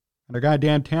And our guy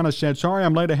Dan Tana said, sorry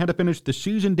I'm late. I had to finish the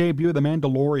season debut of The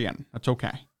Mandalorian. That's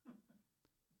okay.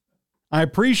 I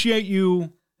appreciate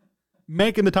you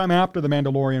making the time after The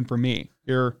Mandalorian for me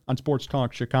here on Sports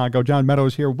Talk Chicago. John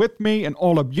Meadows here with me, and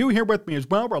all of you here with me as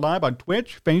well. We're live on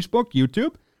Twitch, Facebook,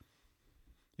 YouTube.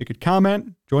 You could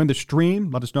comment, join the stream,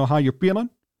 let us know how you're feeling.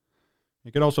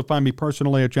 You can also find me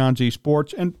personally at John Z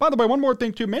Sports. And by the way, one more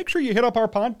thing too, make sure you hit up our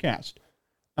podcast.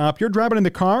 If you're driving in the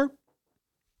car,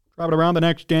 driving around the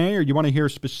next day, or you want to hear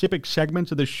specific segments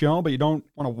of the show, but you don't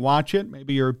want to watch it,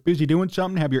 maybe you're busy doing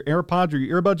something, have your AirPods or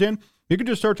your earbuds in, you can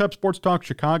just search up Sports Talk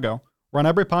Chicago. We're on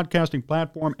every podcasting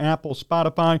platform, Apple,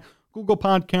 Spotify, Google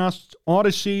Podcasts,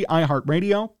 Odyssey,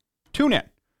 iHeartRadio. Tune in.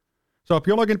 So if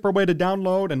you're looking for a way to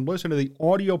download and listen to the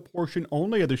audio portion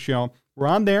only of the show, we're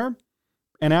on there.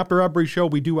 And after every show,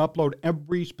 we do upload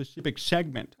every specific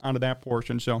segment onto that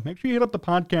portion. So make sure you hit up the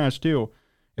podcast, too,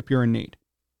 if you're in need.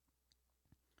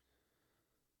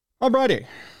 Alrighty.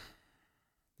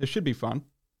 This should be fun.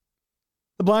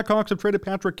 The Blackhawks have traded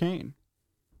Patrick Kane.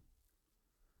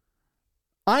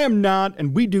 I am not,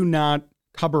 and we do not,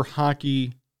 cover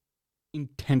hockey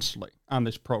intensely on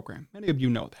this program. Many of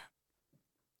you know that.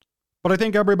 But I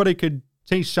think everybody could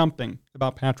say something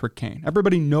about Patrick Kane.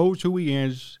 Everybody knows who he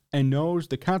is and knows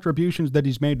the contributions that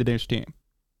he's made to this team.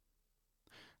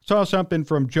 Saw something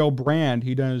from Joe Brand.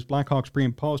 He does Blackhawks pre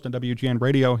and post on WGN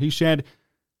Radio. He said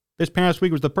this past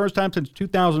week was the first time since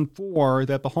 2004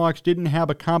 that the Hawks didn't have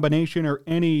a combination or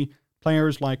any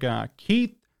players like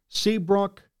Keith,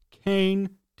 Seabrook, Kane,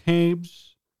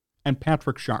 Taves, and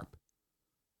Patrick Sharp.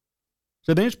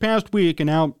 So this past week and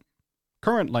now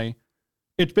currently,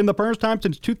 it's been the first time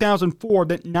since 2004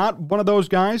 that not one of those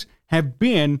guys have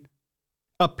been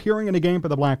appearing in a game for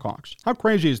the Blackhawks. How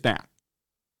crazy is that?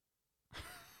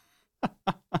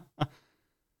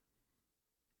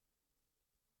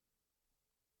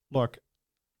 Look,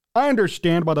 I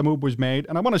understand why the move was made,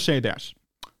 and I want to say this.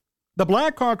 The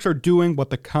Blackhawks are doing what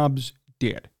the Cubs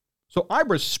did. So I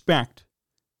respect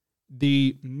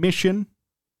the mission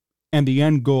and the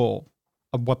end goal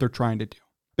of what they're trying to do.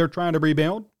 They're trying to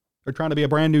rebuild. They're trying to be a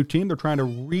brand new team. They're trying to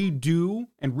redo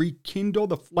and rekindle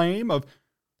the flame of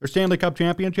their Stanley Cup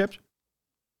championships.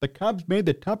 The Cubs made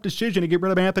the tough decision to get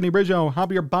rid of Anthony Rizzo,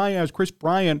 Javier Baez, Chris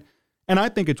Bryant, and I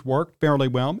think it's worked fairly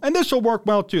well. And this will work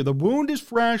well, too. The wound is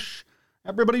fresh.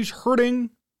 Everybody's hurting.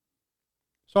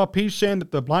 Saw a piece saying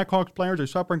that the Blackhawks players are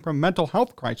suffering from a mental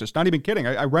health crisis. Not even kidding.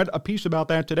 I read a piece about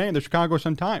that today in the Chicago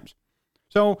Sun-Times.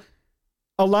 So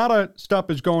a lot of stuff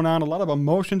is going on. A lot of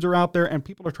emotions are out there, and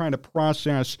people are trying to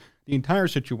process the entire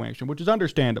situation, which is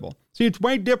understandable. See, it's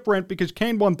way different because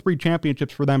Kane won 3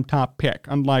 championships for them top pick,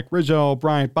 unlike Rizzo,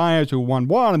 Bryant, Baez, who won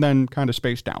 1 and then kind of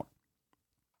spaced out.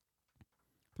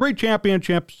 3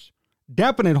 championships,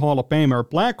 definite Hall of Famer,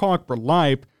 Blackhawk for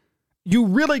life. You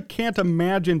really can't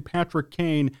imagine Patrick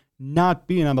Kane not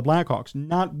being on the Blackhawks,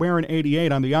 not wearing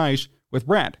 88 on the ice with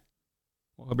red.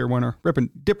 Well, he'll be wearing a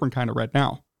different kind of red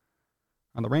now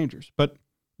on the Rangers. But,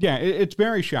 yeah, it's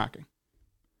very shocking.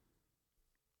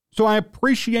 So I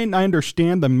appreciate and I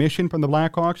understand the mission from the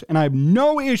Blackhawks, and I have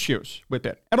no issues with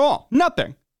it at all.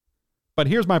 Nothing. But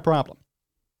here's my problem.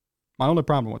 My only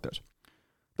problem with this.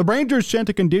 The Rangers sent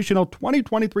a conditional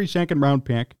 2023 second-round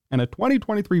pick and a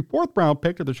 2023 fourth-round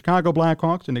pick to the Chicago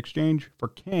Blackhawks in exchange for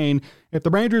Kane. If the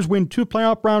Rangers win 2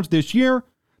 playoff rounds this year,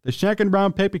 the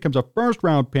second-round pick becomes a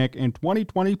first-round pick in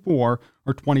 2024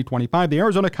 or 2025. The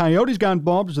Arizona Coyotes got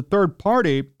involved as a third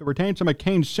party to retain some of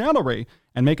Kane's salary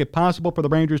and make it possible for the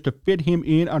Rangers to fit him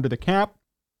in under the cap.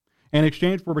 In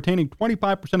exchange for retaining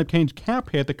 25% of Kane's cap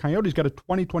hit, the Coyotes got a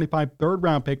 2025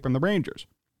 third-round pick from the Rangers.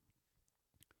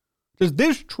 Does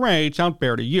this trade sound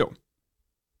fair to you?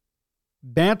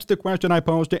 That's the question I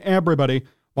pose to everybody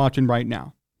watching right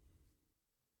now.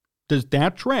 Does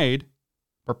that trade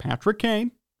for Patrick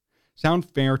Kane sound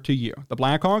fair to you? The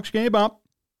Blackhawks gave up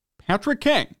Patrick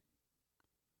Kane,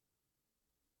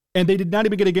 and they did not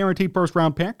even get a guaranteed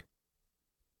first-round pick.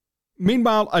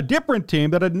 Meanwhile, a different team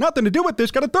that had nothing to do with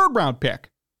this got a third-round pick.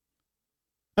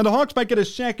 And the Hawks might get a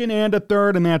second and a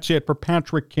third, and that's it for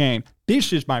Patrick Kane.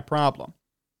 This is my problem.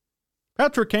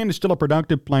 Patrick Kane is still a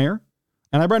productive player,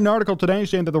 and I read an article today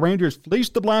saying that the Rangers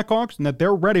fleeced the Blackhawks and that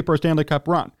they're ready for a Stanley Cup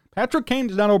run. Patrick Kane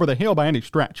is not over the hill by any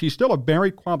stretch. He's still a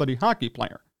very quality hockey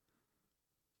player.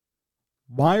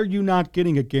 Why are you not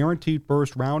getting a guaranteed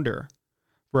first-rounder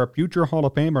for a future Hall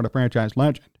of Famer and a franchise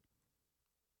legend?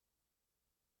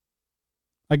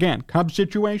 Again, Cubs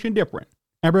situation different.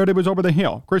 Everybody was over the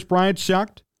hill. Chris Bryant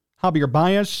sucked. Javier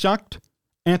Baez sucked.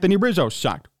 Anthony Rizzo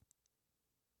sucked.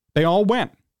 They all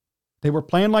went. They were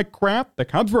playing like crap. The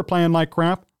Cubs were playing like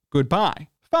crap. Goodbye.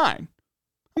 Fine.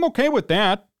 I'm okay with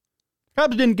that.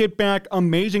 Cubs didn't get back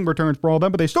amazing returns for all of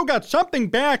them, but they still got something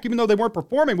back even though they weren't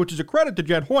performing, which is a credit to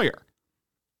Jed Hoyer.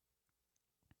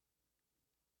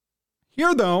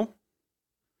 Here, though,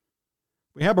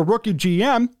 we have a rookie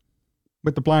GM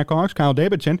with the Blackhawks, Kyle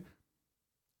Davidson,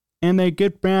 and they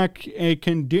get back a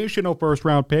conditional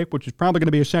first-round pick, which is probably going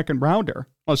to be a second-rounder,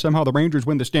 unless somehow the Rangers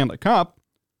win the Stanley Cup,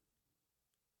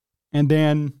 and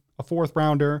then a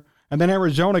fourth-rounder, and then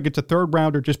Arizona gets a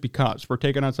third-rounder just because for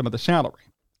taking on some of the salary.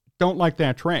 Don't like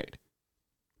that trade.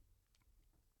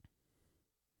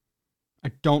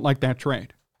 I don't like that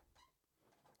trade.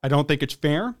 I don't think it's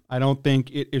fair. I don't think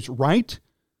it is right.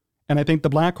 And I think the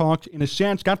Blackhawks, in a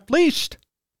sense, got fleeced.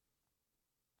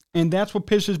 And that's what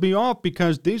pisses me off,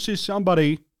 because this is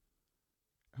somebody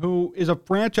who is a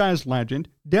franchise legend,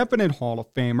 definite Hall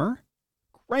of Famer,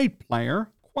 great player,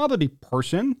 quality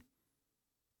person.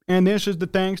 And this is the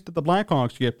thanks that the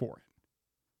Blackhawks get for it.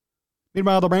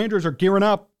 Meanwhile, the Rangers are gearing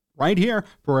up right here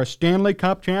for a Stanley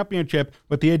Cup championship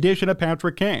with the addition of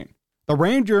Patrick Kane. The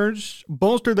Rangers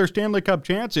bolster their Stanley Cup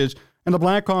chances, and the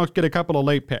Blackhawks get a couple of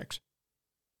late picks.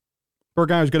 For a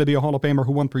guy who's going to be a Hall of Famer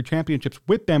who won 3 championships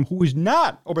with them, who is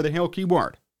not over the hill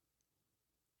keyword.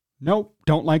 Nope,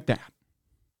 don't like that.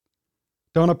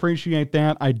 Don't appreciate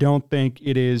that. I don't think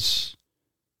it is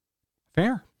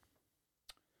fair.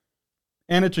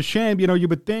 And it's a shame. You know, you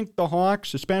would think the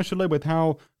Hawks, especially with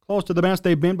how close to the best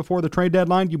they've been before the trade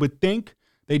deadline, you would think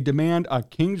they'd demand a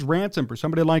king's ransom for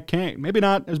somebody like Kane. Maybe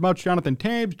not as much Jonathan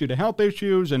Toews due to health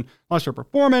issues and lesser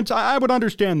performance. I would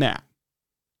understand that.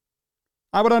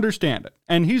 I would understand it.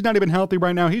 And he's not even healthy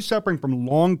right now. He's suffering from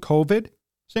long COVID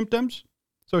symptoms.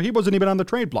 So he wasn't even on the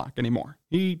trade block anymore.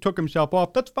 He took himself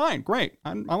off. That's fine. Great.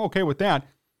 I'm okay with that.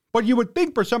 But you would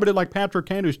think for somebody like Patrick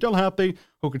Kane, who's still healthy,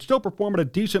 who can still perform at a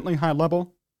decently high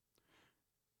level,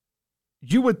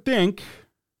 you would think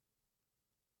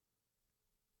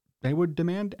they would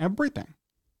demand everything.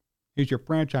 He's your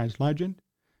franchise legend.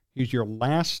 He's your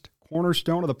last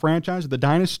cornerstone of the franchise, of the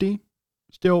dynasty,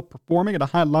 still performing at a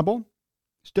high level,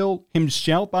 still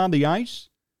himself on the ice.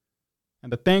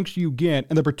 And the thanks you get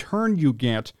and the return you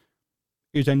get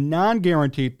is a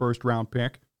non-guaranteed first-round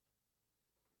pick,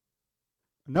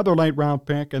 another late-round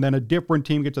pick, and then a different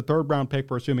team gets a third-round pick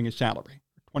for assuming his salary,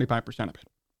 25% of it.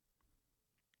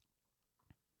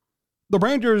 The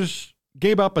Rangers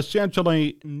gave up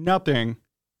essentially nothing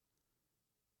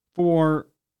for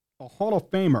a Hall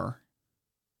of Famer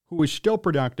who is still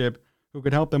productive, who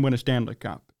could help them win a Stanley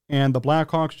Cup. And the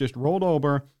Blackhawks just rolled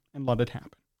over and let it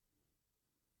happen.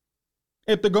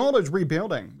 If the goal is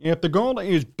rebuilding, if the goal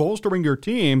is bolstering your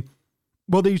team,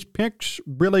 will these picks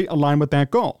really align with that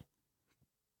goal?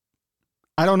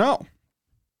 I don't know.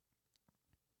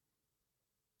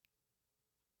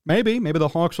 Maybe the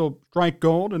Hawks will strike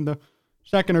gold in the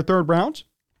second or third rounds.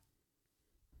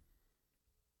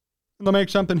 And they'll make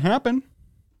something happen.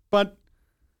 But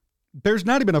there's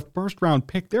not even a first-round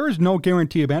pick. There is no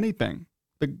guarantee of anything.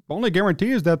 The only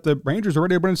guarantee is that the Rangers are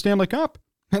ready to win a Stanley Cup.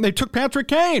 And they took Patrick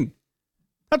Kane.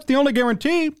 That's the only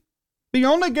guarantee. The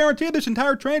only guarantee of this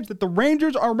entire trade is that the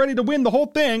Rangers are ready to win the whole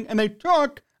thing, and they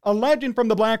took a legend from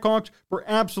the Blackhawks for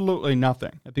absolutely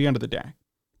nothing at the end of the day.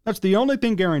 That's the only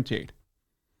thing guaranteed.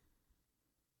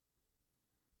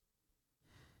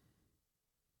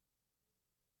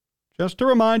 Just to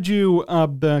remind you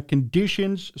of the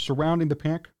conditions surrounding the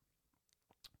pick,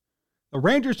 the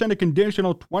Rangers sent a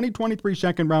conditional 2023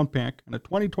 second-round pick and a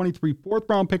 2023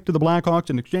 fourth-round pick to the Blackhawks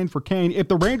in exchange for Kane. If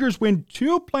the Rangers win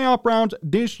 2 playoff rounds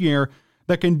this year,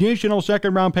 the conditional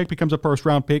second-round pick becomes a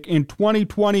first-round pick in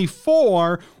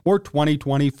 2024 or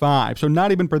 2025. So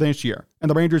not even for this year. And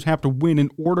the Rangers have to win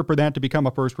in order for that to become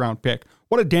a first-round pick.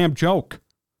 What a damn joke.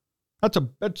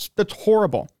 That's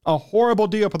horrible. A horrible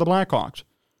deal for the Blackhawks.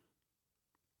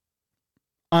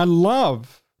 I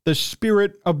love the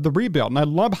spirit of the rebuild, and I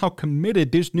love how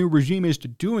committed this new regime is to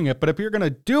doing it. But if you're going to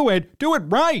do it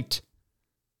right.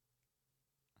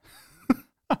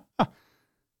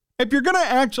 If you're going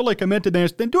to actually commit to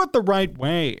this, then do it the right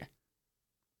way.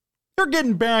 You're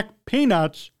getting back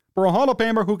peanuts for a Hall of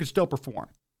Famer who can still perform,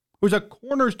 who's a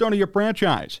cornerstone of your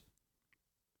franchise.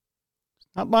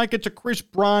 It's not like it's a Chris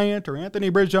Bryant or Anthony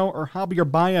Rizzo or Javier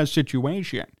Baez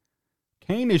situation.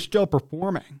 Kane is still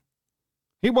performing.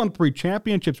 He won 3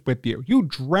 championships with you. You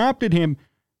drafted him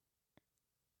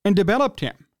and developed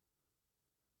him.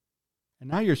 And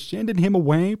now you're sending him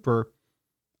away for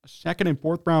a second and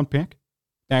fourth round pick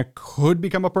that could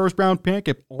become a first round pick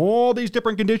if all these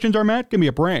different conditions are met. Give me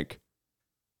a break.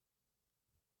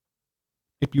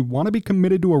 If you want to be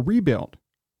committed to a rebuild,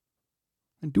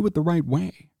 then do it the right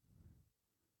way.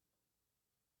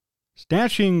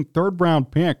 Stashing third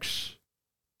round picks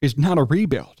is not a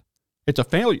rebuild. It's a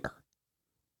failure.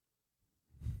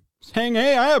 Saying,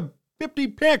 hey, I have 50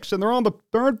 picks and they're on the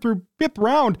 3rd through 5th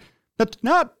round, that's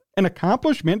not an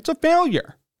accomplishment. It's a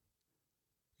failure.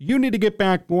 You need to get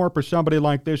back more for somebody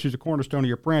like this who's a cornerstone of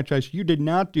your franchise. You did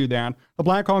not do that. The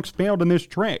Blackhawks failed in this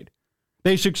trade.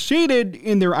 They succeeded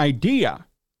in their idea.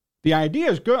 The idea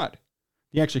is good.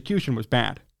 The execution was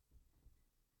bad.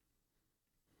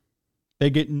 They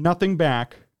get nothing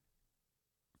back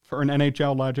for an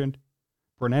NHL legend,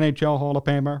 for an NHL Hall of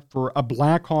Famer, for a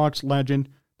Blackhawks legend.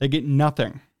 They get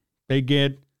nothing. They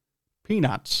get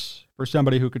peanuts for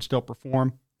somebody who could still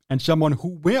perform and someone who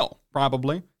will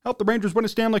probably help the Rangers win a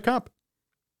Stanley Cup.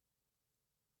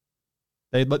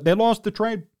 They lost the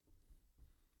trade,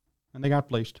 and they got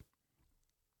fleeced.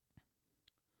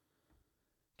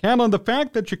 Canlon, the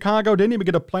fact that Chicago didn't even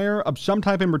get a player of some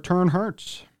type in return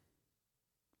hurts.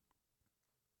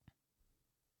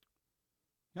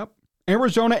 Yep.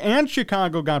 Arizona and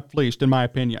Chicago got fleeced, in my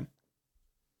opinion.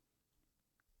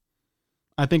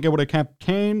 I think it would have kept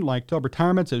Kane like till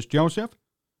retirement, says Joseph.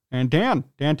 And Dan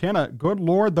Tanna, good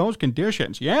Lord, those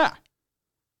conditions. Yeah.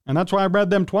 And that's why I read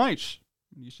them twice.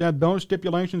 You said those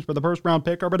stipulations for the first round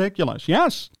pick are ridiculous.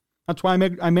 Yes. That's why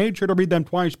I made sure to read them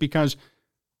twice, because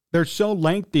they're so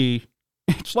lengthy.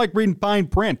 It's like reading fine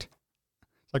print.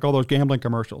 It's like all those gambling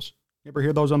commercials. You ever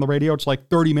hear those on the radio? It's like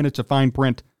 30 minutes of fine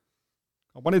print.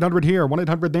 1-800 here,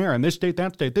 1-800 there, and this state,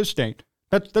 that state, this state.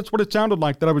 That's what it sounded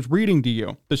like that I was reading to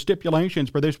you, the stipulations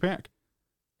for this pick.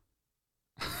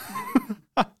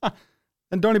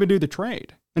 And don't even do the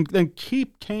trade. And then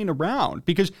keep Kane around,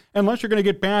 because unless you're going to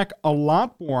get back a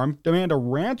lot for him, demand a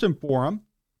ransom for him,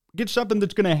 get something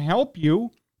that's going to help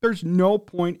you, there's no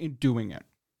point in doing it.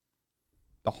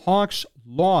 The Hawks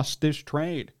lost this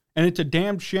trade, and it's a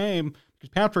damn shame, because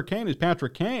Patrick Kane is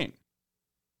Patrick Kane.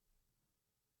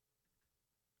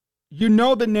 You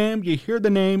know the name, you hear the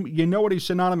name, you know what he's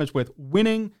synonymous with: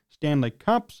 winning Stanley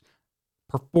Cups,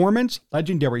 performance,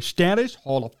 legendary status,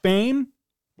 Hall of Fame,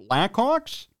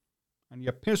 Blackhawks, and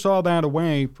you piss all that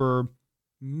away for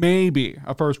maybe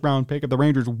a first-round pick if the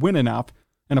Rangers win enough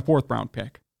and a fourth-round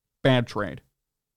pick. Bad trade.